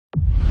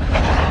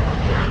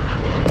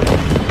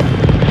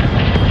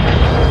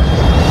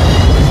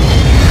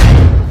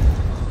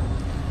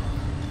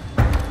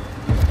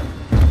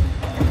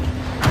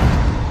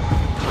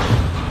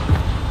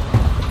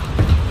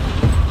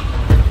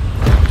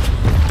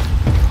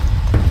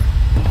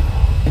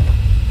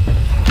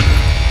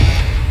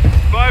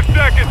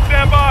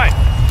stand by.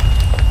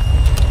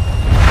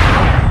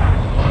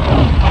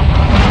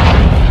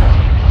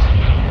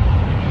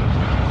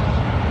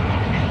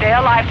 Stay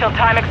alive till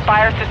time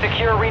expires to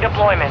secure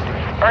redeployment.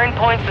 Earn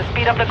points to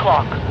speed up the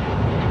clock.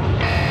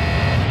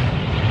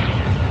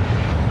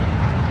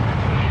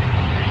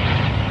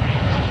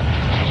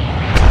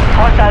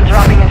 Hostiles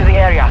dropping into the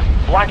area.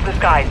 Watch the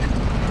skies.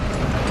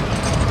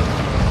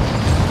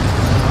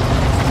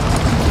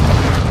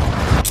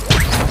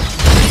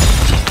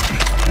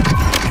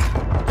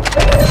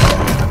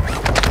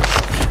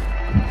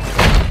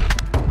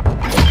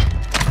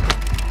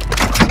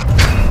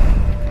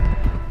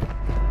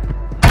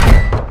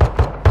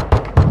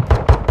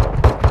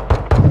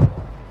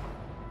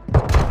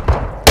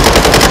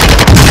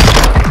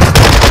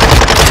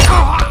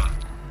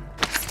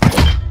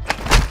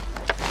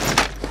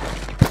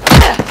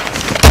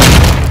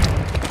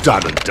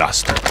 Done and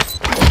dusted.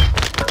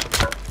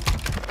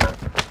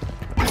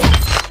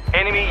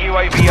 Enemy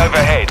UAV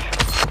overhead.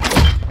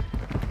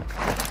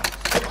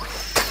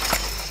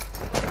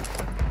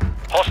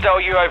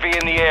 Hostile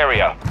UAV in the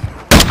area.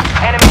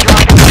 Enemy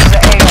dropping into the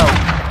AO.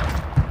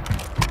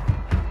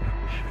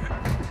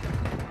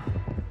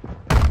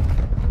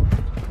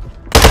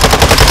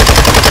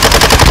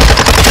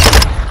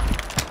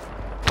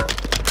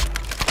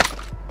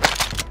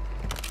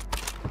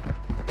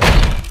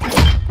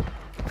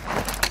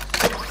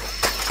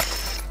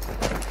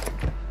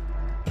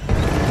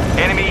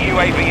 Enemy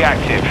UAV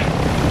active.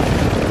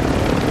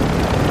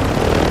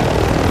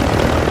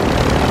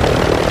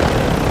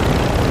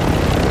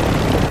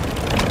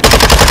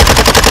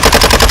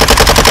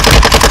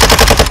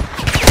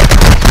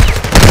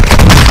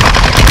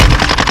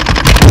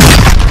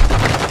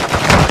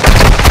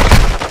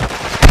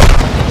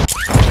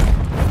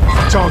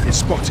 Target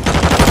spotted.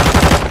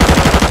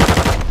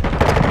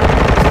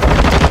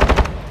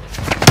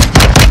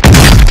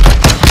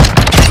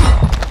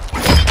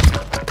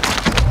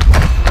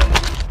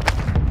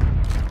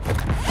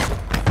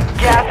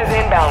 Gas is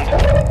inbound.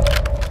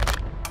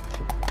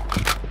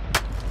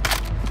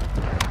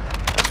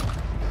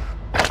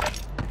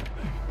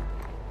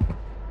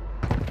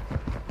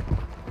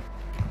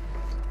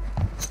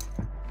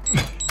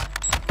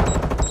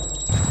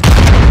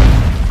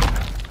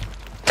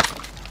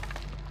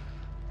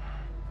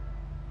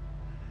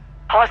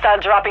 Hostile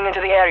dropping into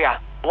the area.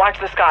 Watch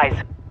the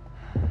skies.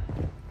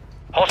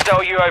 Hostile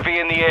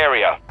UAV in the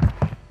area.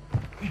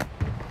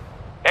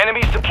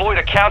 Enemies deployed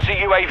a counter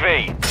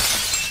UAV.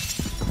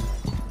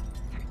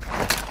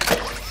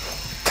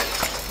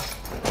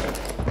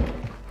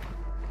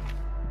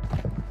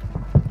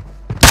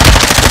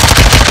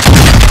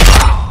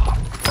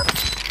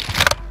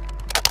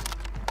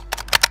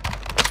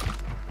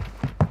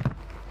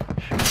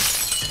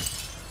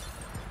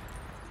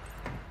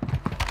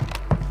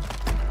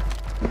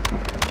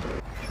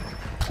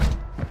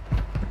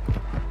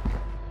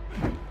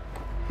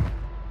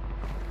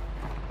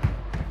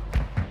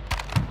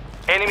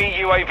 Enemy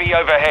UAV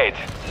overhead.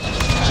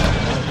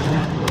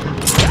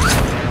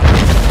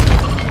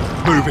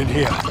 Move in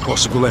here.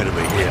 Possible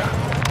enemy here.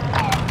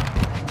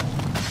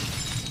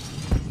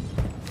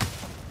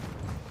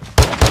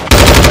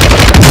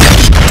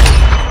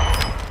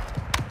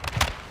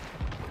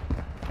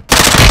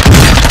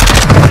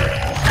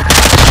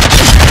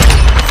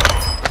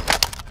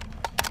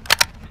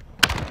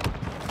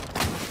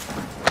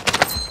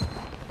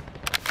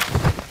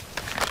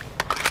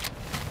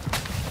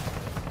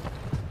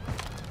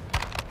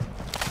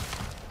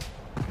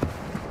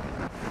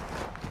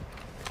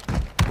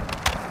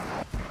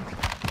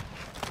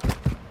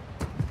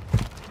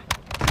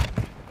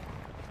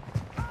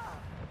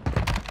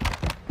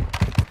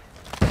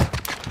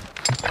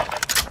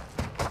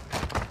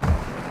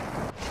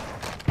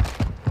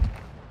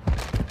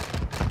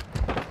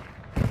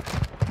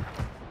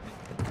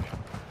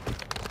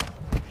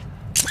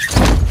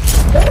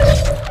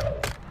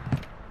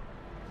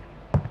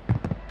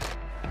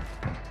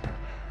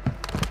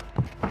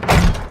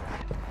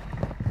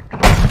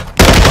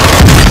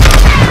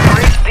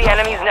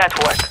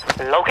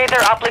 Network. Locate their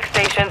uplink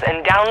stations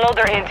and download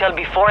their intel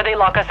before they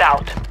lock us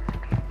out.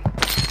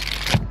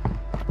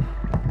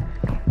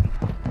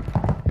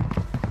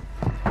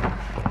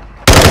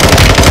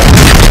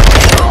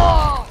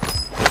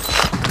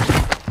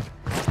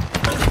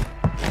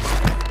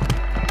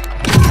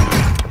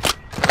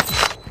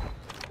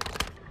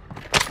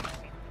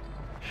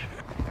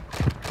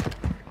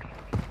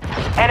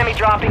 Enemy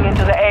dropping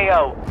into the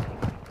AO.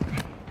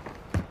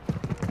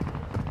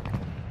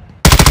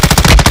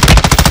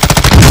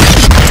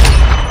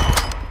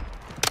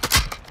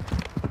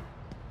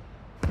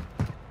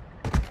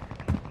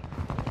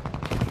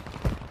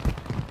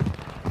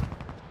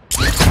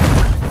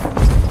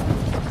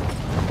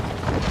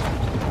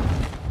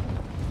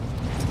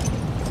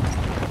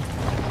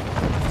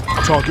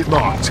 Target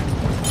marked.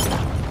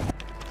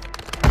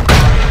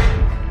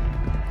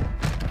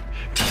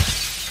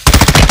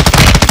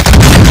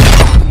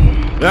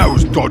 That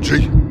was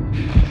dodgy.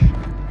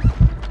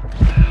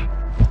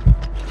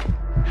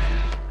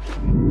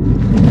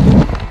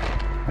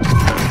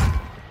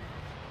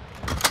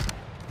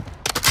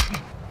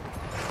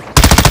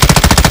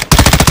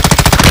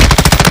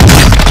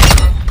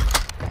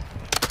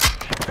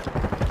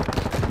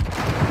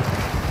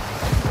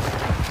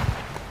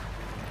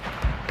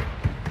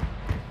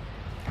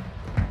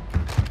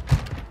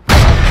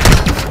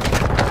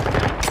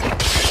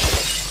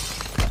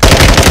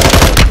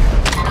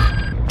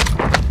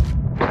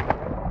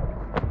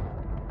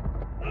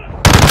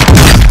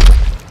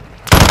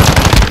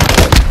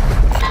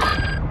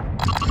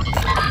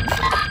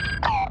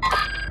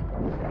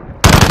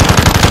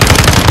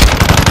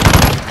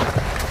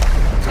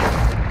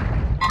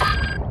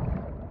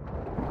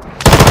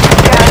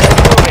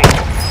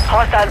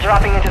 Hostiles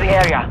dropping into the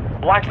area.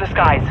 Watch the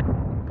skies.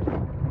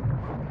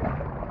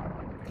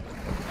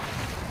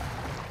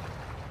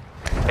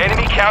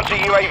 Enemy counter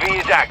UAV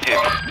is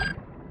active.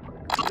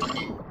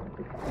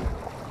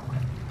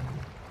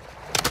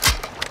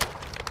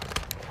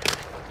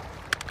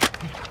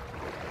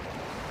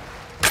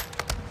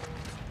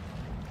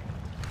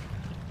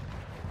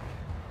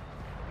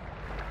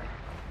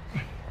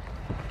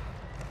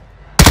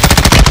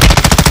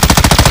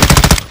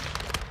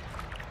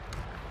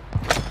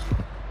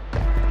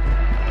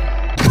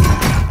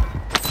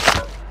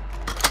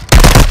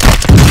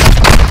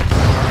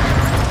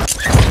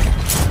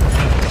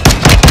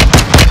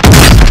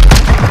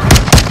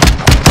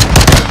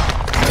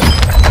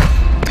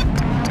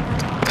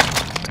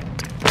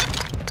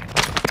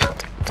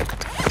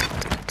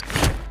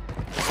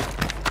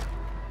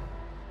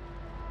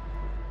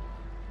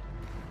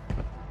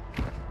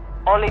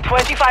 Only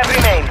 25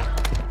 remain.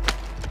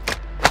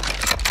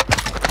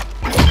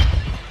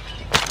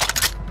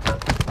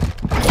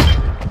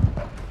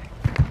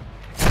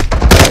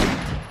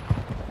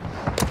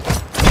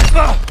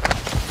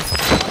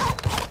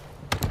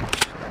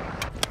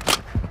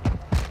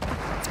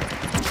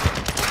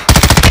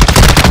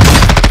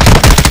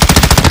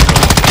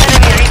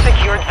 Enemy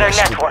resecured their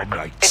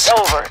network. It's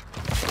over.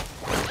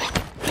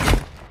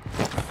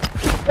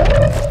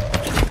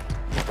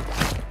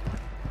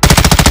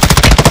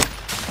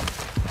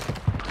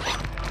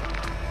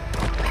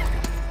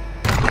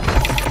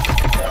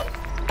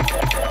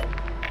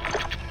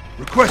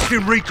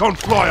 Requesting recon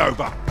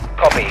flyover.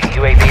 Copy.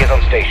 UAV is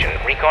on station.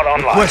 Recon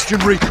online. Requesting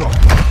recon.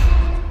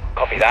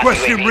 Copy that.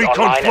 Requesting UAV recon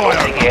online and flyover.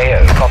 entering the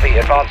AO. Copy.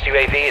 Advanced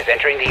UAV is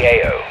entering the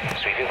AO.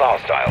 Sweeping for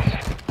hostiles.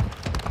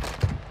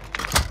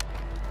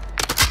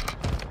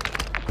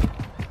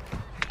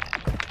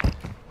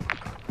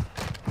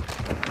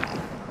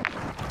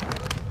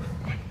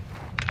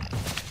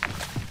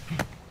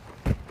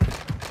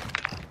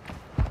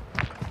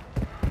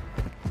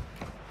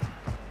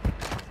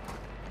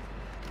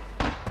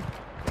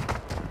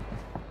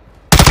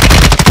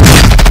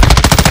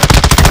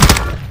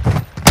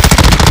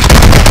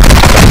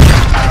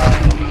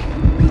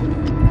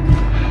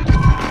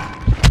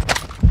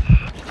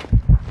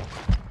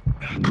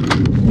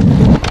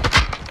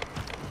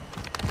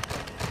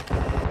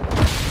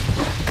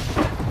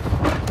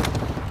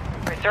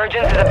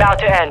 Resurgence is about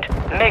to end.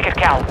 Make it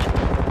count.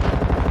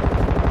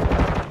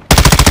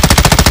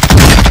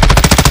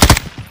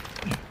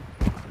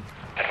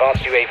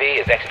 Advanced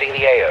UAV is exiting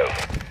the AO.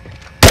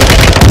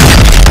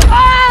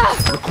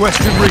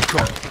 Requesting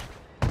recon.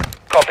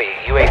 Copy.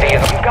 UAV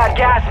is We've got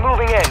gas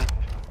moving in.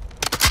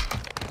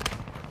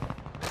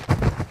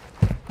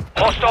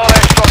 Hostile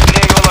airstrike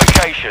near your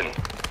location.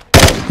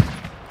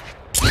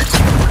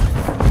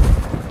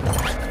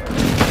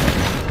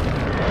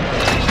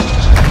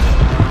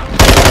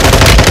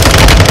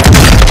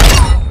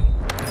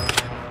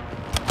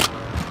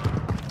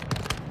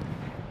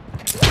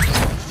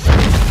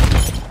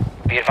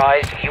 Be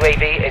advised,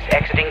 UAV is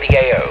exiting the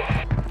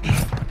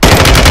AO.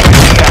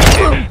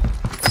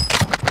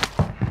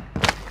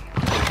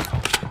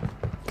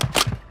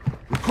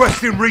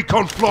 Requesting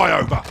recon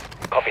flyover.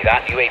 Copy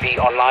that. UAV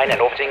online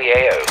and orbiting the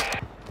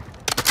AO.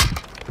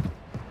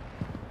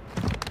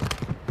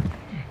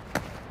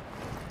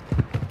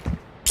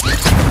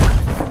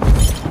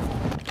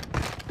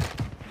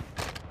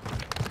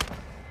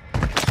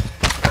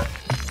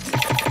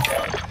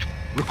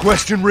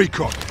 Requesting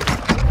recon.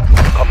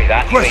 Copy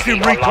that. Requesting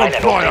UAV recon online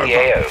and orbiting the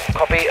flyover. AO.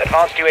 Copy.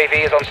 Advanced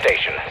UAV is on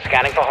station.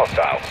 Scanning for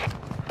hostiles.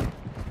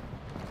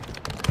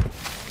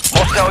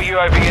 Hostile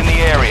UAV in the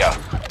area.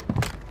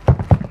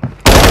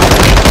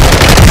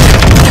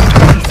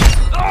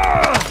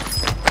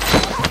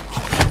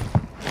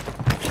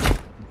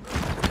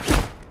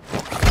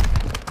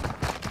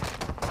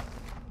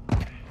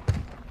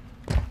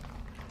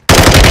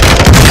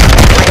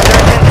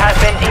 Resurgence has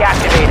been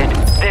deactivated.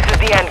 This is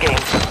the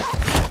endgame.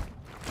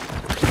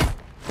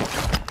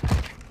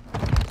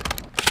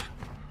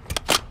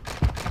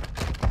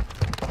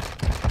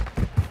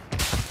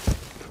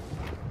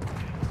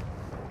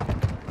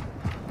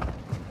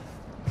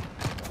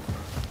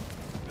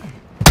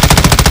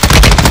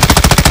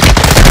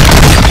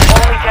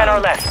 Only 10 are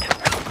left.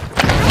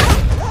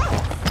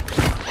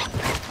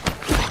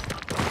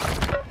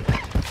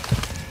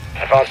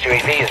 Advanced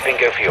UAV is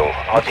bingo fuel.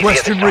 RTB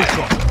at this Requesting time.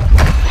 recon.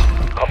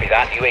 Copy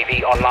that.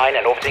 UAV online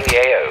and orbiting the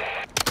AO.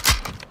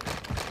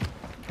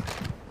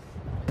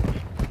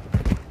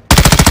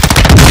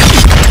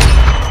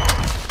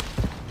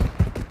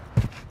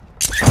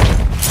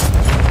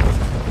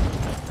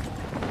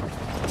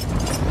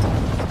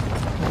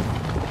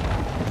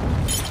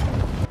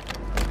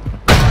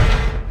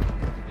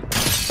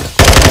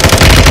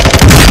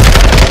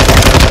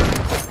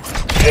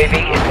 UAV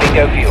is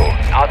bingo fuel.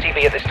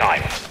 RTB at this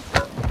time.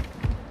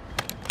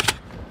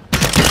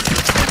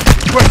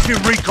 Requesting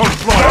recon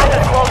Gas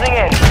flyover. is closing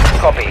in.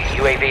 Copy.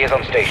 UAV is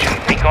on station.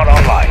 Recon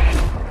online.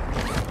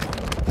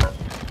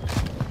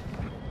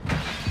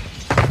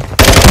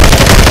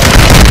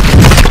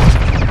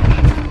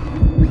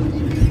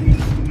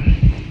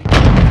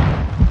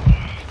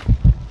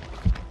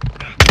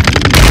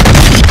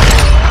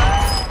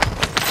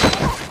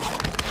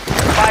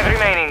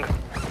 remaining.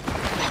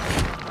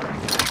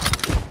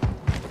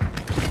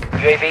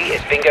 UAV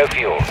is bingo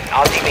fuel.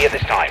 RTB at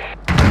this time.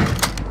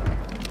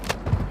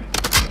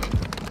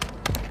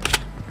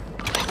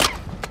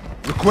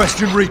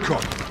 Requesting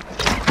recon.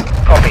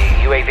 Copy.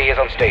 UAV is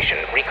on station.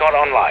 Recon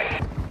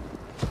online.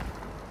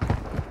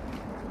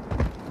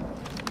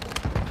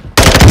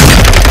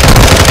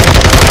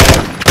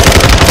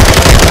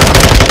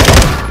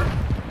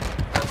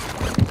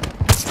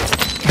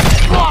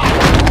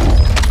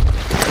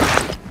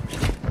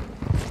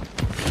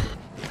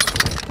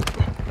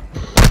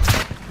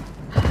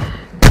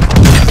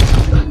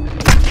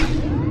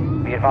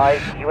 Be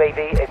advised,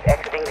 UAV is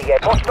exiting the air.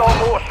 Hostile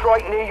mortar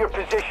strike near your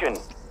position.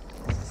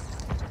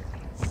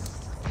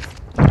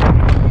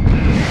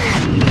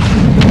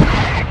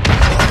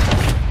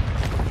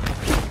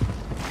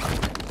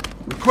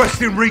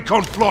 Requesting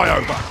recon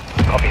flyover.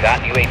 Copy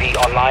that. UAV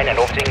online and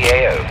orbiting the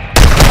AO.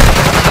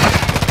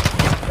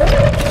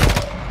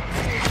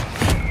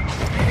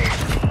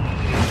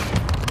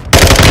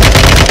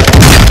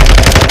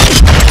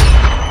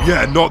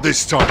 Yeah, not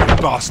this time, you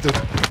bastard.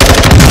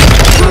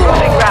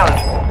 Losing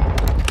ground.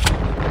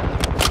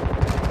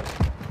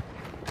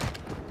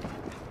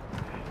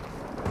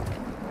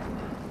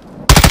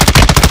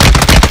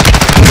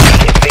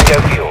 It's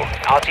bingo fuel.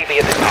 RTB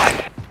at this time.